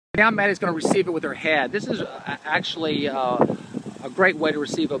Now Maddie's going to receive it with her head. This is actually a great way to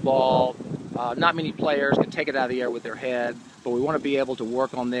receive a ball. Not many players can take it out of the air with their head, but we want to be able to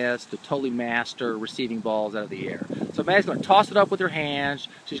work on this to totally master receiving balls out of the air. So Maddie's going to toss it up with her hands.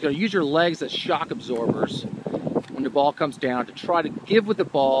 She's going to use her legs as shock absorbers when the ball comes down to try to give with the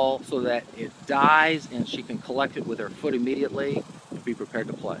ball so that it dies and she can collect it with her foot immediately and be prepared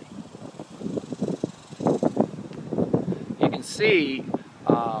to play. You can see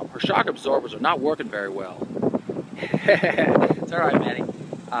her shock absorbers are not working very well. It's all right, Maddie.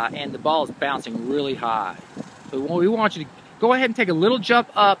 And the ball is bouncing really high. So we want you to go ahead and take a little jump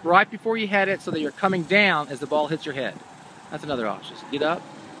up right before you head it so that you're coming down as the ball hits your head. That's another option. So get up.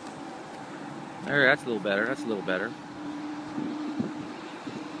 There, that's a little better. That's a little better.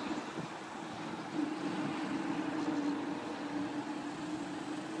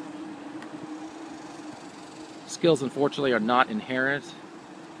 Skills, unfortunately, are not inherent,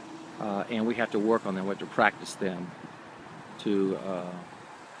 and we have to work on them. We have to practice them to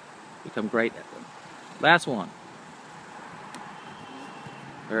become great at them. Last one.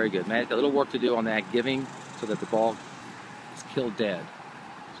 Very good. Maddie's got a little work to do on that, giving so that the ball is killed dead,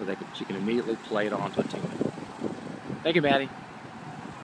 so that she can immediately play it on to a teammate. Thank you, Maddie.